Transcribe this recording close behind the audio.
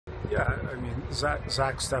Yeah, I mean, Zack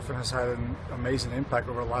Steffen has had an amazing impact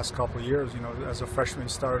over the last couple of years. You know, as a freshman, he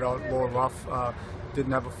started out a little rough,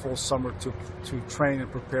 didn't have a full summer to train and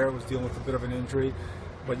prepare, was dealing with a bit of an injury,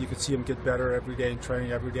 but you could see him get better every day in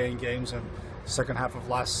training, every day in games, and second half of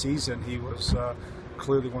last season, he was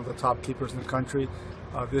clearly one of the top keepers in the country.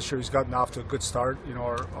 This year, he's gotten off to a good start. You know,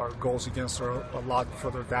 our goals against are a lot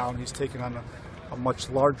further down. He's taken on a much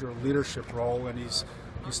larger leadership role, and he's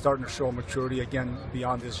starting to show maturity again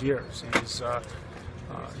beyond his years.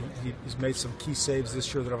 He's made some key saves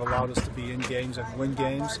this year that have allowed us to be in games and win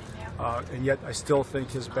games, and yet I still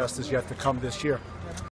think his best is yet to come this year.